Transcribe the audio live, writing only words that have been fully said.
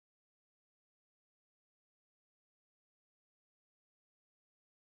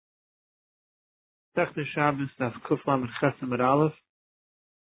Tachta Shabbos, Daf Kuflam and Chesem at Aleph,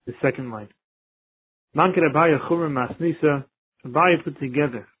 the second line. Manker Abaya Chumra Masnisa, Abaya put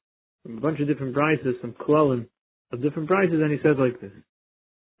together from a bunch of different prices, some klolim of different prices, and he says like this.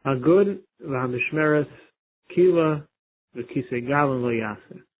 Hagud v'hamishmeres kila v'kisei galin lo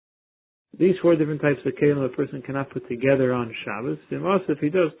yaser. These four different types of kelim a person cannot put together on Shabbos. If he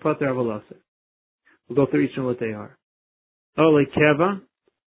does, pater avalaser. We'll go through each one what they are. Ole keva,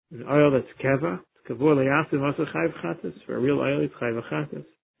 an oil that's keva. Kavur lo yaser also chayv chatas. For a real oil, it's chayv chatas.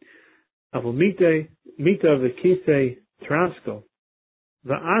 Avol mita v'kisei trasko.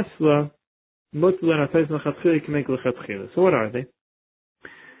 V'asla mutlu l'natayz l'chatchila, you can make l'chatchila. So what are they?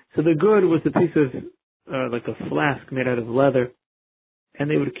 So the good was a piece of, like a flask made out of leather, and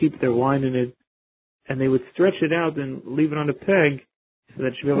they would keep their wine in it, and they would stretch it out and leave it on a peg so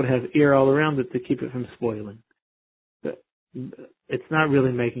that you'd be able to have air all around it to keep it from spoiling. It's not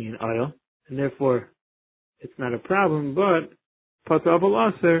really making an oil, and therefore it's not a problem, but Pata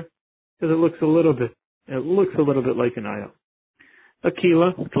Aval Aser, because it looks a little bit like an oil.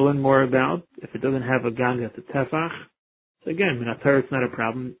 Akila, to learn more about, if it doesn't have a ganga at the tefach. So again, Minatar, it's not a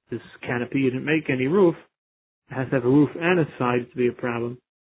problem. This canopy, you didn't make any roof. It has to have a roof and a side to be a problem.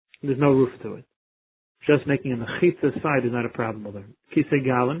 There's no roof to it. Just making a mechitza side is not a problem with them. Kisei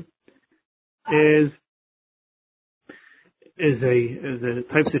galin is the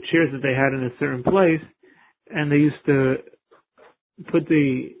types of chairs that they had in a certain place, and they used to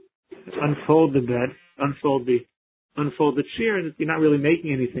unfold the bed, unfold the chair, and you're not really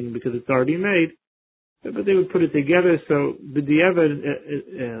making anything because it's already made. But they would put it together, so the dieva,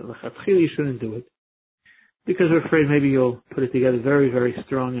 l'chatchili, you shouldn't do it. Because we're afraid maybe you'll put it together very, very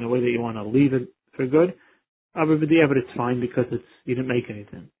strong in a way that you want to leave it for good. But the dieva, it's fine because you didn't make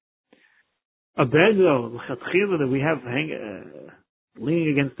anything. A bed, though, l'chatchili, that we have leaning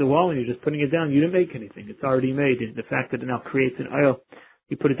against the wall and you're just putting it down, you didn't make anything. It's already made. The fact that it now creates an oil,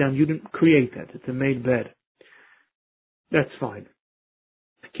 you put it down, you didn't create that. It's a made bed. That's fine.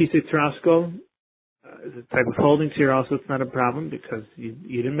 Kisei trasko, is a type of folding chair also, it's not a problem because you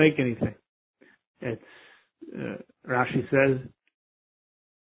didn't make anything. It's, Rashi says,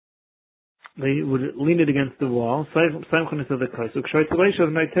 they would lean it against the wall.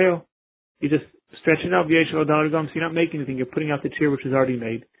 You just stretch it out, so you're not making anything, you're putting out the chair which is already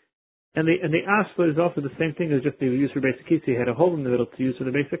made. And the asla is also the same thing as just they use for basic kisei. You had a hole in the middle to use for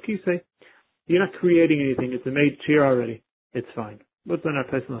the basic kisei. You're not creating anything, it's a made chair already. It's fine. But they're not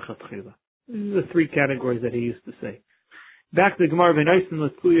tasting l'chatchila. These are the three categories that he used to say. Back to the Gemara, v'naisin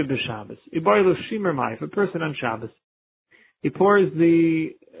l'tluya b'Shabbos. Ibar lo shimer mai, if a person on Shabbos, he pours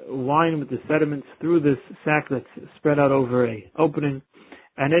the wine with the sediments through this sack that's spread out over a opening,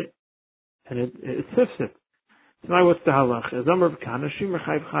 and it sifts it. So now what's the halach? As Amar v'kana, shimer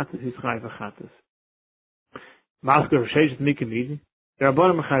chayv chatas, he's chayv chatas. Masker v'sheish mikimidi. The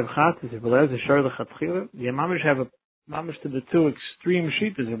Rabbanim chayv chatas, if belez is shor l'chatchila, the Imamish have a mamish to the two extreme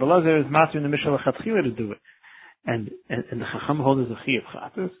sheetas. If belez is master in the mishal l'chatchila to do it. And the Chacham holds as a chi of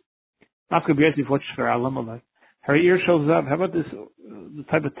chatas. After B'yatzi watch for Alam Allah. Her ear shows up. How about this, the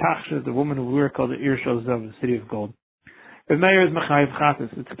type of tachsha, the woman who we were called the ear shows up, the city of gold. If Meir is Mechayiv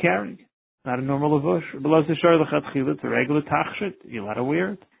chatas, it's carrying. Not a normal lavush. Below the shor l'chatchila, it's a regular tachsha. You're allowed to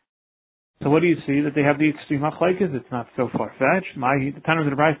wear it. So what do you see? That they have the extreme machlekes. It's not so far-fetched. The time of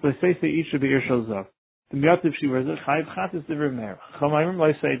the Bryce, they say each of the ear shows up. The Miyatziv, she wears it. Chayiv chatas, the Meir. Chamayim,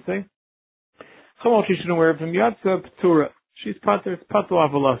 like say, she shouldn't wear it from Yatza P'tura. She's pater, it's pater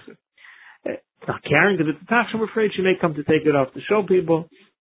avalasa. It's not carrying because it's a tachshim. We're afraid she may come to take it off to show people.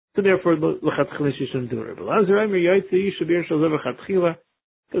 So therefore, l'chatchila, she shouldn't do it.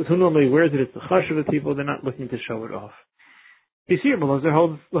 Because who normally wears it, it's the chash of the people. They're not looking to show it off. You see, Belazar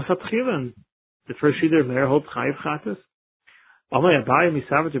holds l'chatchila, and the first sheeder Meir holds chayiv chatas. Amay Abaye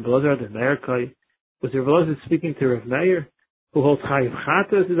Misavet Belazar the Meir Kai. Was there Belazar speaking to Rav Meir, who holds chayiv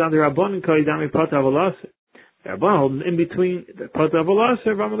chatas, is on the Rabban Kai Dami Pata Avalaser. The Rabban holds in between the Pata Avalaser.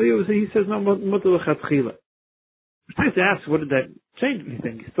 Ramaliyu, he says no mutter l'chatchila. We're trying to ask, what did that change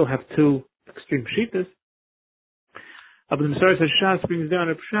anything? You still have two extreme shitas. But the Messiah says Shas brings down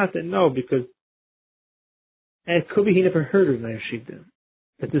a pshat, and no, because it could be he never heard of Meir shita.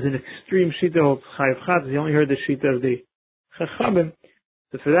 That there's an extreme shita holds chayiv chatas. He only heard the shita of the Chachamim.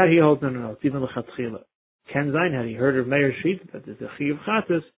 So for that he holds no, it's even l'chatchila. Ken Zayin, had he heard of Meir Sheet, that there's a chi of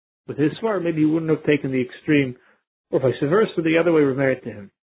chatas, with his svar, maybe he wouldn't have taken the extreme, or vice versa, the other way were married to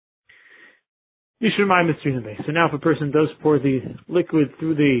him. Yishur Mitzrin Bay. So now if a person does pour the liquid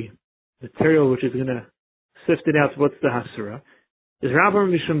through the material which is going to sift it out, what's the hasura? Is Rabba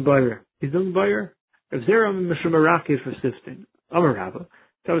Mishum Bayer? He's doing Bayer? If Zera Mishum Araki for sifting, Amar Rabba.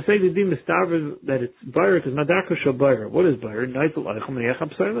 So I would say the din mistaver that it's bayr because madaka shel bayr. What is bayr?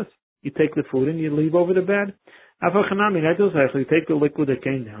 You take the food and you leave over the bed. You take the liquid that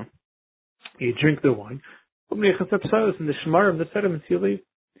came down. You drink the wine. And the shemarim, the sediments you leave.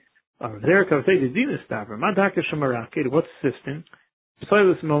 Or there, I would say the din mistaver. Madaka shemarakid. What's sifting?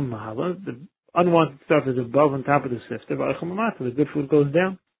 Psoilus mo mahala. The unwanted stuff is above on top of the sifter. The good food goes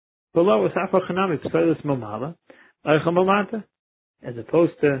down. Below is afachanami psoilus mo mahala. As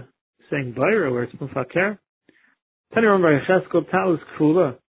opposed to saying bayra where it's mufaker. Talus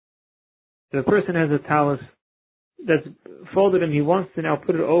kfula. If a person has a talus that's folded and he wants to now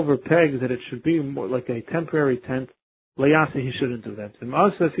put it over pegs that it should be more like a temporary tent, layasa, he shouldn't do that. And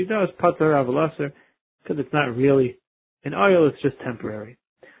also if he does, patar avalaser, because it's not really an oil, it's just temporary.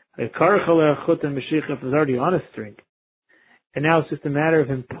 A karachale achut and meshicha is already on a string. And now it's just a matter of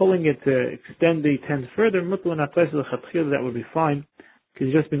him pulling it to extend the tent further. That would be fine, because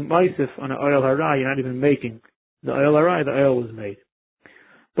you're just being maisif on an oil harai. You're not even making the oil harai. The oil was made.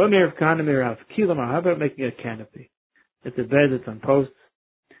 How about making a canopy? It's a bed that's on posts.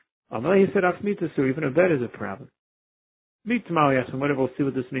 He said, even a bed is a problem. Whatever, we'll see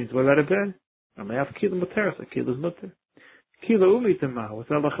what this means. What about a bed? A kilo is mutter. Kilo umitama.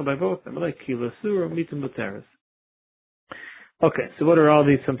 What's Allah by both? Kilo sur umitam. Okay, so what are all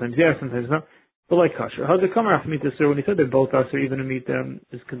these? Sometimes yes, sometimes no. But like kosher. How's it come off meat to when he said they're both us or even a meat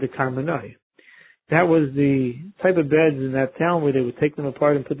is the karmanai. That was the type of beds in that town where they would take them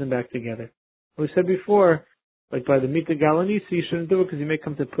apart and put them back together. We said before, like by the mita galanisi, you shouldn't do it because you may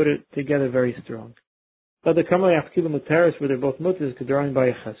come to put it together very strong. But the kamalei afkilu mutaris where they're both mutas because they're run by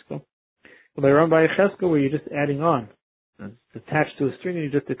a chesko. But they're run by a chesko where you're just adding on. It's attached to a string and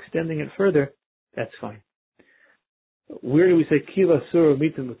you're just extending it further, that's fine. Where do we say kila sur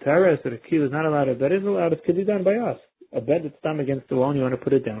mitim mutaris that a kila is not allowed? A bed is allowed. It could be done by us. A bed that's done against the wall and you want to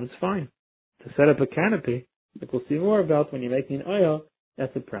put it down, it's fine. To set up a canopy, like we'll see more about when you're making an oil,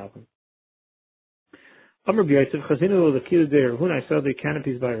 that's a problem. Amr b'yosef chazinu the kila de Ravuna. I saw the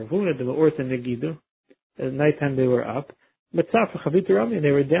canopies by Ravuna. The me'ort and negidu. At nighttime they were up. Mitzaf chavit rami, and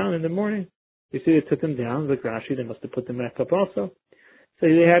they were down in the morning. You see, they took them down. Like Rashi, they must have put them back up also. So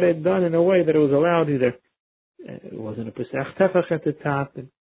they had it done in a way that it was allowed. Either it wasn't a pesach tefach at the top, and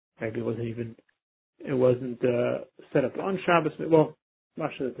maybe it wasn't set up on Shabbos. Well,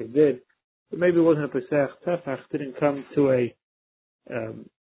 not sure that they did, but maybe it wasn't a pesach tefach. Didn't come to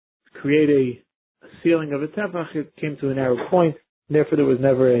create a ceiling of a tefach. It came to a narrow point. Therefore, there was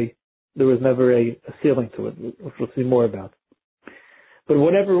never a ceiling to it, which we'll see more about. But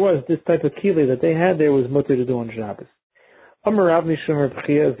whatever it was, this type of kili that they had there was mutter to do on Shabbos. To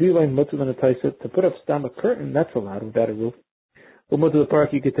put up stam a curtain, that's allowed without a roof. But mutter the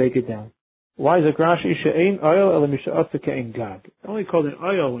park, you could take it down. Why is it Rashi she'ein oil el misha'asa ke'ein gag? It's only called an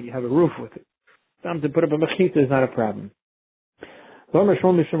oil when you have a roof with it. Stam to put up a mechita is not a problem.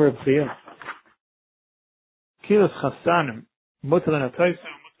 Kilos chasanim mutter and a taisa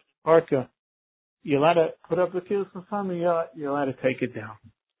parka. You're allowed to put up the kilos chasanim. You're allowed to take it down.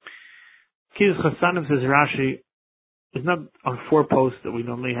 Kilos chasanim, says Rashi, is not on 4 posts that we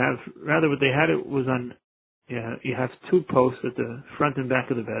normally have. Rather, what they had it was on. You have 2 posts at the front and back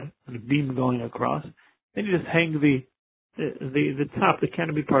of the bed, and a beam going across. Then you just hang the top, the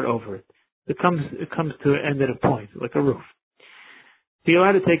canopy part over it. It comes to an end at a point, like a roof. So you're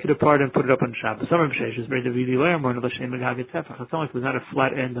allowed to take it apart and put it up on Shabbos. Some of Shesh is very Davidi Le'er, more than L'Shem Begag Tefach. It's not like there's not a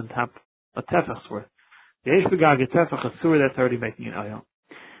flat end on top of Tefach's worth. The Yesh Begag Tefach, a sur that's already making an ayah.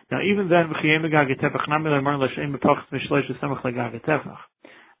 Now even then, V'chiyem Begag Tefach, Nam Le'er, more than L'Shem Begag Mishloish Samach Legag Tefach.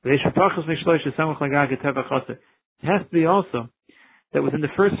 It has to be also that within the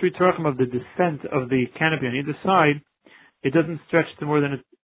first 3 terachim of the descent of the canopy on either side, it doesn't stretch to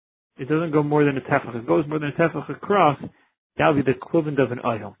it doesn't go more than a tefach. It goes more than a tefach across. That would be the equivalent of an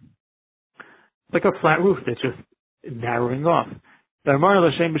oil. It's like a flat roof that's just narrowing off. It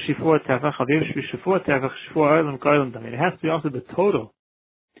has to be also the total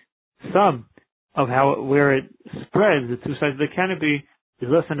sum of where it spreads, the 2 sides of the canopy, is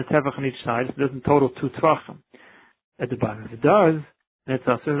less than a tefach on each side, so it doesn't total 2 tvachim at the bottom. If it does, then it's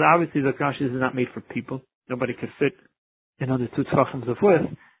also, obviously the Rashi is not made for people. Nobody could fit another 2 tvachims of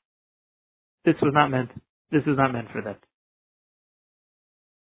width. This is not meant for that.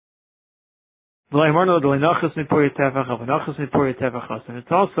 And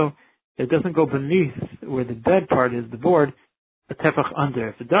it's also, it doesn't go beneath where the bed part is, the board, a tefach under.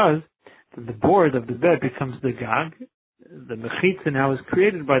 If it does, then the board of the bed becomes the gag. The mechitza now is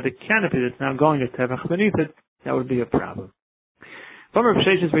created by the canopy that's now going a tefach beneath it. That would be a problem.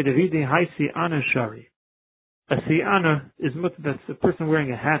 A siana is that's a person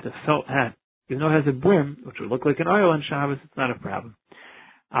wearing a hat, a felt hat. Even though it has a brim, which would look like an oil on Shabbos, it's not a problem.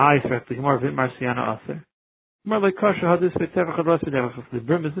 I expect more of it, Marciana Aser. More like kosher, how this fit tefach, if the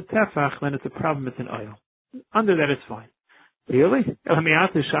brim is a tefach, then it's a problem, it's an oil. Under that, it's fine. Really? If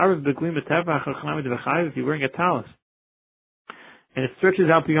you're wearing a talus, and it stretches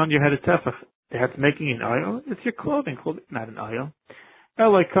out beyond your head of tefach, that's making an oil? It's your clothing, not an oil.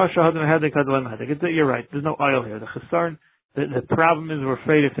 You're right, there's no oil here. The chesarn, the problem is we're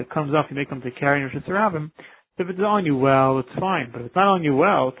afraid if it comes off, you may come to carry and shesarabim. If it's on you well, it's fine. But if it's not on you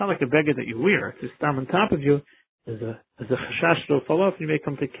well, it's not like a beggar that you wear. It's just on top of you. There's a chashash to fall off, and you may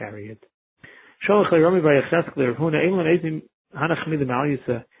come to carry it.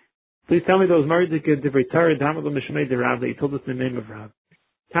 Please tell me those married that you told us in the name of Rav.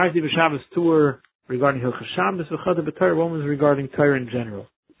 Tarzi b'Shabbos tour regarding Hilchas Shabbos, v'chada b'Torah, one was regarding Torah in general.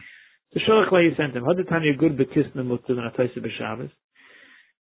 The Sholach Lei sent him, Hadatanya good b'kisn mutzah and atayse b'Shabbos.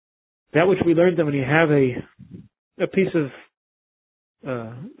 That which we learned that when you have a piece of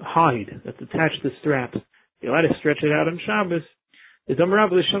hide that's attached to straps, you're allowed to stretch it out on Shabbos. If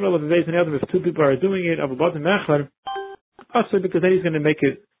two people are doing it, also because then he's going to make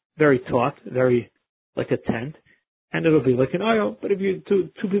it very taut, very like a tent, and it'll be like an oil. But if you two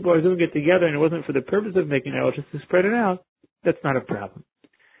people are doing it together and it wasn't for the purpose of making oil, just to spread it out, that's not a problem.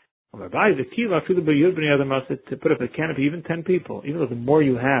 To put up a canopy, even 10 people, even though the more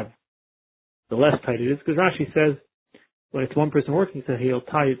you have, the less tight it is, because Rashi says when it's one person working, so he'll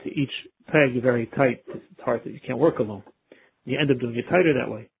tie it to each peg very tight. It's hard that you can't work alone. You end up doing it tighter that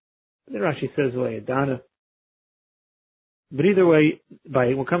way. But then Rashi says, Dana. But either way,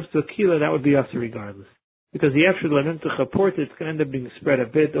 when it comes to a kila, that would be us regardless. Because the after lemon to chaport, it's going to end up being spread a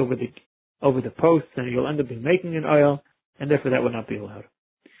bit over the posts, and you'll end up making an oil, and therefore that would not be allowed.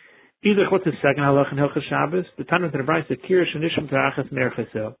 Either what's the second halach in Hilchas Shabbos? The Tana of the Brayso said, Kirish Nisham Ta'achas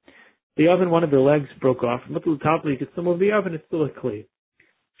Merchasel. The oven, one of the legs broke off. Little top, you can still move the oven, it's still a kli.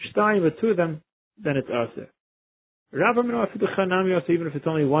 Shtayim, with two of them, then it's aser. Even if it's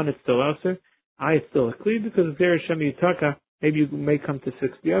only one, it's still aser. It's still a kli because it's there Shem Yitaka. Maybe you may come to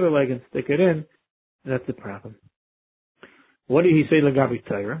fix the other leg and stick it in. And that's the problem. What did he say Lagabi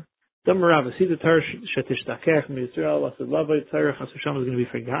Torah? Damarav, see the Torah Shetishtakech from Yisrael. I said, Lavai Torah Chas Hashem is going to be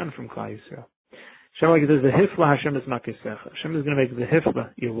forgotten from Klal Yisrael. Hashem like it says, the hifla Hashem is makisecha. Hashem is going to make the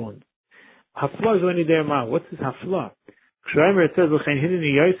hifla your wound. Hafla is only there ma. What's this hafla? Kshreimer it says l'chein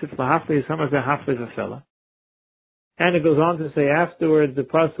hineni Yosef lahafla yisama zeh hafla zafela. And it goes on to say afterwards the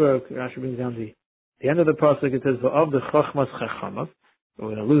pasuk Rashi brings down the end of the pasuk it says of the chachmas chachamav.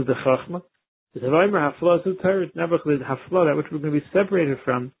 We're going to lose the chachma. The Kshreimer hafla is the Torah. Never the hafla that which we're going to be separated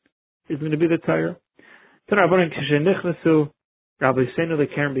from is going to be the Torah. Torah Rabbanan kishenichnasu Rabbi Seinu the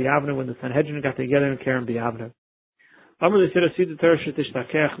Karen B'Yavna when the Sanhedrin got together in Karen B'Yavna. Amr they said see the Torah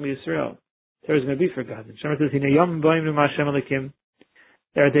Shetishtakech Yisrael. Torah is going to be forgotten. Shema says,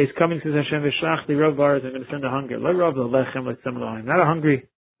 there are days coming, says Hashem, Vishlach li Rav bars, I'm going to send a hunger. Let Rav the lechem like some line. Not a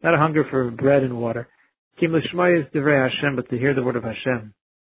hunger for bread and water. Kim l'shmai is divrei Hashem, but to hear the word of Hashem.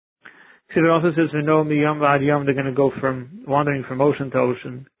 It also says, V'no miyam v'ad yam, they're going to go from wandering from ocean to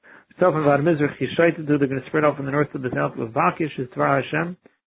ocean. They're going to spread out from the north to the south. With Vakish is Dvar Hashem.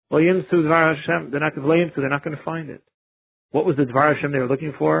 Dvar Hashem, they're not going to find it. What was the Dvar Hashem they were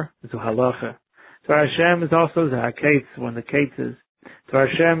looking for? It's a halacha. Dvar Hashem is also Zahakates, when the Kates is. Dvar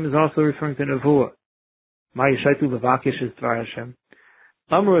Hashem is also referring to Nevuah. Ma Yishaitu Levakish is Dvar Hashem.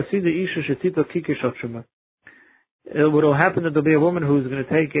 Amr Asida Isha Shetito Kikish Shuma. What will happen that there'll be a woman who's going to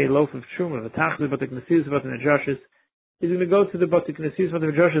take a loaf of Truma, a Tachli, but the Knesses, but the Najashis. He's going to go to the Batik Knesses, but the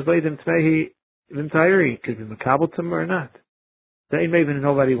Najashis, lay them Tmehi, Vimtahiri. Could be Makabal Tum or not. They maybe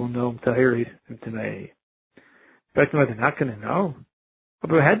nobody will know Mtahiri, Vimtahiri. But they're not going to know.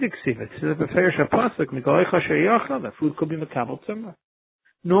 But we had to see it. The food could be makabel tumah.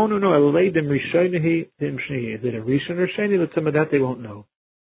 No. I laid them rishaynehi dimshnehi. Is it a rishon or sheni? The tumah that they won't know.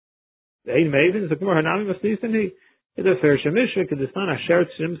 The ein maven is a gemara hanami masnisani. It's a fair shemisha because it's not a sheret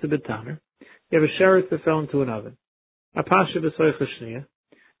shims to betaner. You have a sheret that fell into an oven. A pasha b'soich l'shniya.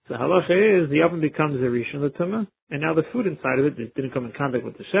 So halacha is the oven becomes a rishon l'tumah, and now the food inside of it that didn't come in contact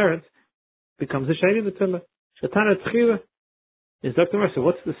with the sheret becomes a sheni l'tumah. Shatana Tchila is Dr. Mercer.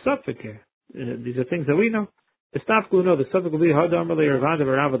 What's the suffix here? These are things that we know. The staff will know. The suffix will be Hadar Malay Ravada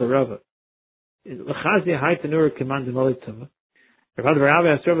Varava the Rava. Lachazia Hai Tanura commands the Malay Tuma. Ravada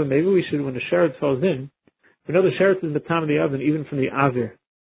Varava asked Rava, maybe we should, when the sheret falls in, we know the sheret is in the time of the oven, even from the avir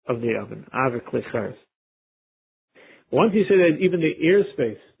of the oven. Avir Klicharis. Once you say that even the ear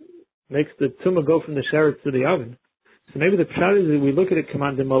space makes the Tuma go from the sheret to the oven, So maybe the pshat is that we look at it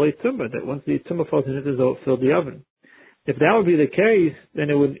command the malay tumah, that once the tumah falls in it, it will fill the oven. If that would be the case, then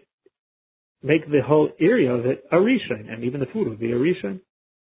it would make the whole area of it a rishon, and even the food would be a rishon.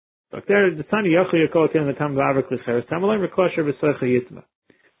 But there, the tani yachli yakol ken the tam v'avrik l'cheres tam alay rekosher v'soicha yitma.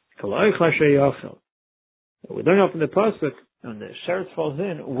 Kolay chlashe yachel. We learn off in the pasuk when the sheretz falls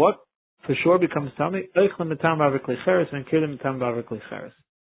in, what for sure becomes tummy? Eichlim mitam v'avrik l'cheres and kelim mitam v'avrik l'cheres.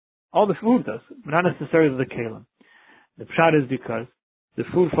 All the food does, but not necessarily the kelim. The pshat is because the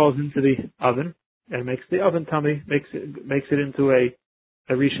food falls into the oven and makes the oven tummy, makes it into a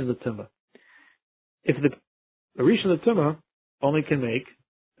rishon l'tumah. If the rishon l'tumah only can make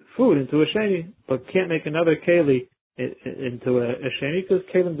food into a sheni, but can't make another keli into a sheni, because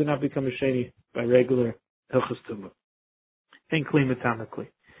kelim do not become a sheni by regular hilchos tumah. And klimatamically.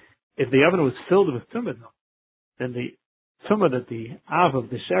 If the oven was filled with tumah, then the tumah that the av of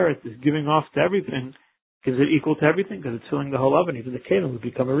the sheretz is giving off to everything gives it equal to everything, because it's filling the whole oven. Even the kelim would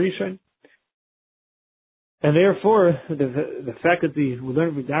become a rishon. And therefore, the fact that we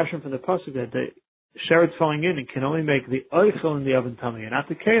learn Vidashim from the pasuk that the sheretz falling in and can only make the oichel in the oven tummy and not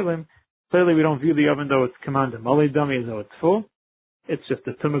the kelim, clearly we don't view the oven though it's commanded malay dummy as though it's full. It's just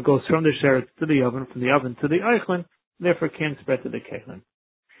the tumah goes from the sheretz to the oven, from the oven to the oichlin, therefore can't spread to the kelim.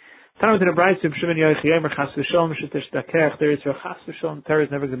 There is your chas v'sholem, Torah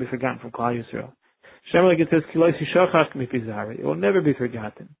is never going to be forgotten from Klal Yisrael. It will never be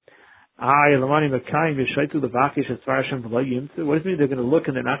forgotten. What does it mean they're going to look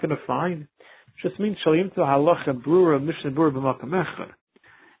and they're not going to find? It just means it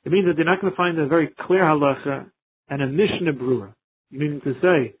means that they're not going to find a very clear halacha and a mishnah brura. Meaning to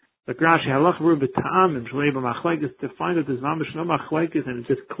say, the Rashi halacha brura b'ta'am and shalei b'machlekes, to find that there's mamish no machlekes and it's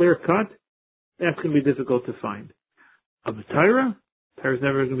just clear cut, that's going to be difficult to find. Of the Torah is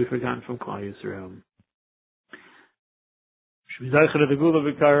never going to be forgotten from Klal Yisrael. We should be zeicher to the Gula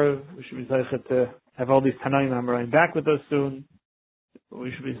V'Karav. We should be zeicher to have all these Tanaim Amoraim back with us soon.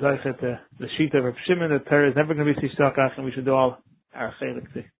 We should be zeicher to the sheet of Rav Shimon that Torah is never going to be Sishtakach, and we should do all our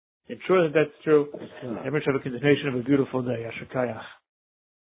chelik to ensure that that's true. Everyone should have a continuation of a beautiful day. Asher Kayach.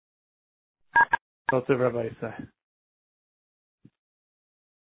 Rabbi Yisai.